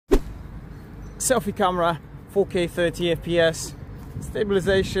selfie camera, 4K 30 FPS.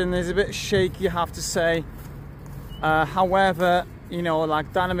 Stabilization is a bit shaky, I have to say. However, you know,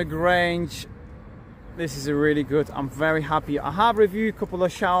 like dynamic range, this is a really good. I'm very happy. I have reviewed a couple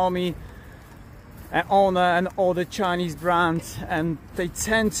of Xiaomi and Honor and other Chinese brands, and they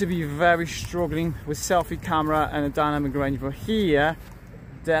tend to be very struggling with selfie camera and a dynamic range, but here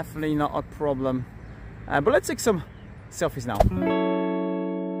definitely not a problem. But let's take some selfies now.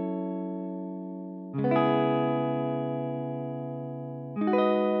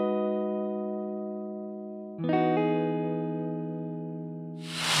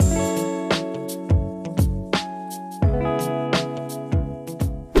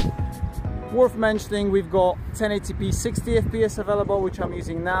 Worth mentioning, we've got 1080p 60 FPS available, which I'm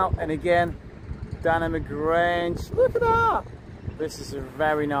using now, and again, dynamic range. Look at that! This is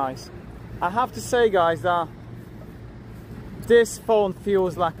very nice. I have to say, guys, that this phone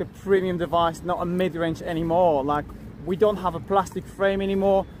feels like a premium device, not a mid-range anymore. Like, we don't have a plastic frame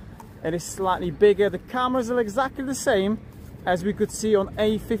anymore. It is slightly bigger. The cameras are exactly the same as we could see on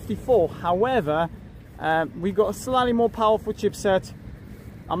a54. However, we got a slightly more powerful chipset.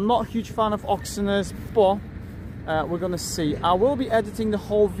 I'm not a huge fan of Oxygeners, but we're gonna see. I will be editing the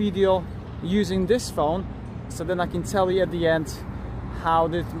whole video using this phone, so then I can tell you at the end how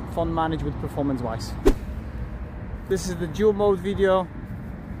the phone managed with performance-wise. This is the dual mode video.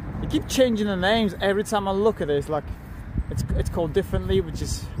 You keep changing the names every time I look at it. It's like it's called differently, which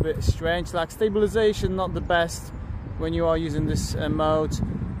is a bit strange. Like stabilization, not the best when you are using this mode,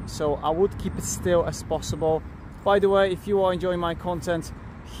 so I would keep it still as possible. By the way, if you are enjoying my content,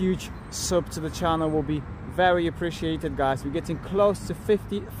 huge sub to the channel will be very appreciated, guys. We're getting close to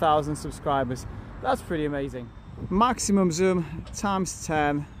 50,000 subscribers. That's pretty amazing. Maximum zoom times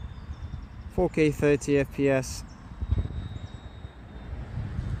 10, 4K 30 FPS.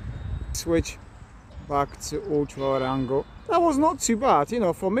 Switch back to ultra wide angle. That was not too bad, you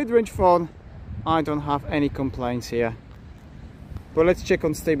know, for mid-range phone. I don't have any complaints here. But let's check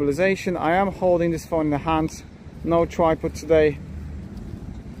on stabilization. I am holding this phone in the hand, no tripod today,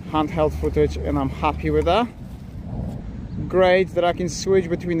 handheld footage, and I'm happy with that. Great that I can switch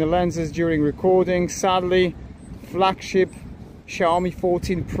between the lenses during recording. Sadly, flagship Xiaomi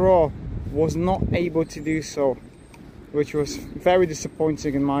 14 Pro was not able to do so, which was very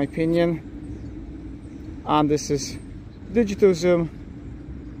disappointing in my opinion. And this is digital zoom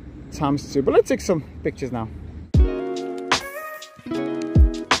times 2. But let's take some pictures now.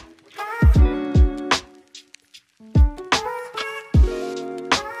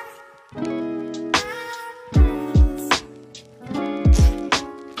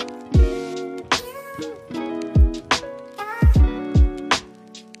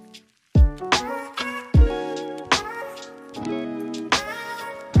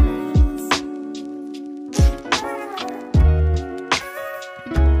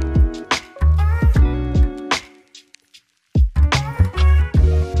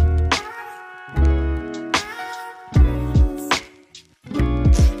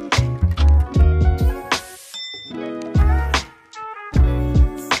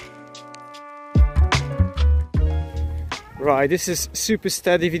 Right, this is super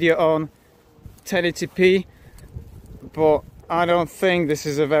steady video on 1080p, but I don't think this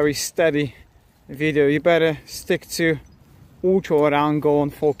is a very steady video. You better stick to ultra wide angle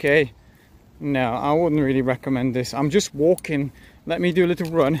on 4K. No, I wouldn't really recommend this. I'm just walking. Let me do a little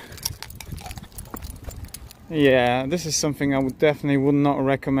run. Yeah, this is something I would not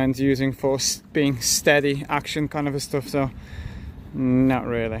recommend using for being steady action kind of a stuff, so not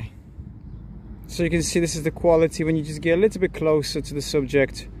really. So you can see this is the quality when you just get a little bit closer to the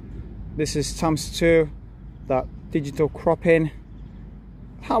subject. This is ×2, that digital cropping.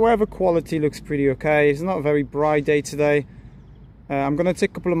 However, quality looks pretty okay. It's not a very bright day today. I'm gonna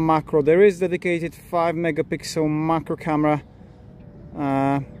take a couple of macro. There is dedicated 5 megapixel macro camera.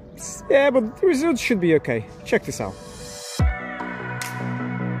 Yeah, but the results should be okay. Check this out.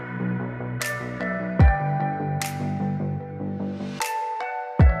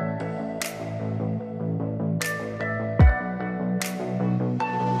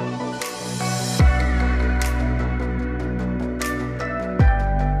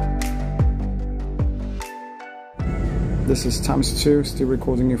 This is ×2, still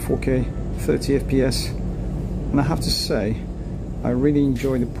recording in 4K 30 FPS, and I have to say I really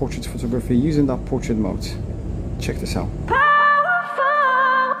enjoy the portrait photography using that portrait mode. Check this out.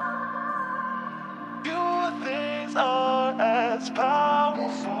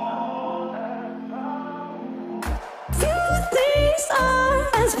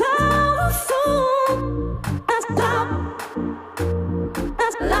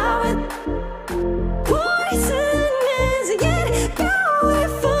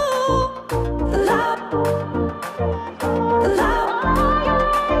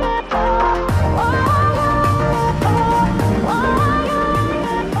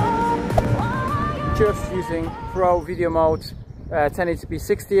 just using Pro video mode, 1080p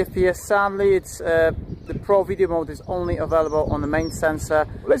 60 FPS. Sadly, it's the Pro video mode is only available on the main sensor.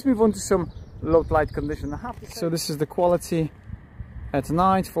 Let's move on to some low light condition. So this is the quality at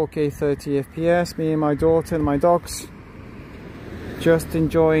night, 4K 30 FPS. Me and my daughter and my dogs just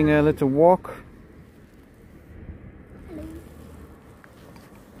enjoying a little walk.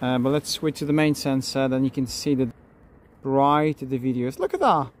 But let's switch to the main sensor, then you can see the bright the video is. Look at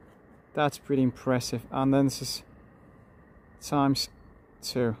that! That's pretty impressive. And then this is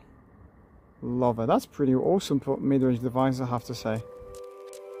 ×2. Love it. That's pretty awesome for mid-range device, I have to say.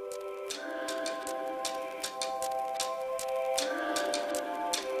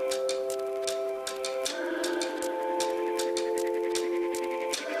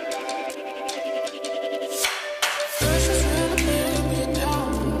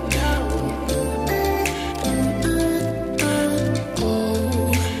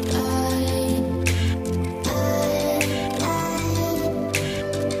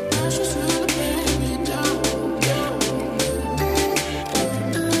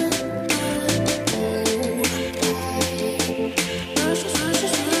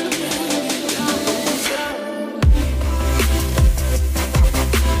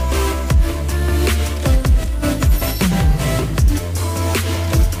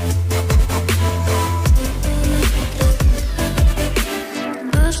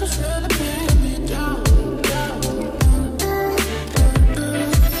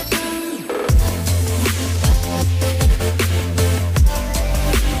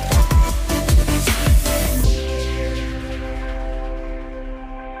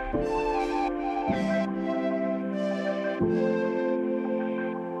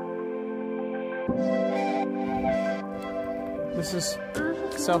 This is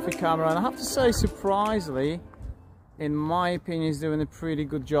selfie camera, and I have to say, surprisingly, in my opinion, is doing a pretty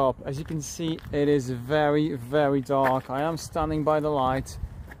good job. As you can see, it is very, very dark. I am standing by the light,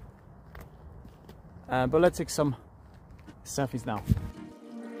 but let's take some selfies now.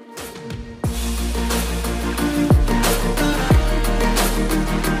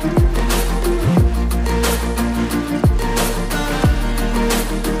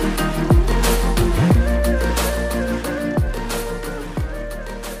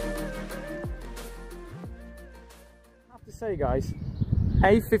 Say guys,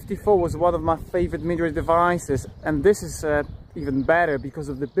 a54 was one of my favorite mid-range devices, and this is even better because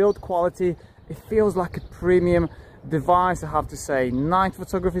of the build quality. It feels like a premium device, I have to say. Night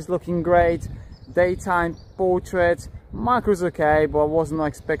photography is looking great, daytime portrait, macros okay, but I wasn't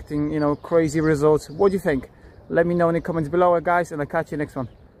expecting, you know, crazy results. What do you think? Let me know in the comments below guys, and I'll catch you next one.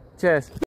 Cheers.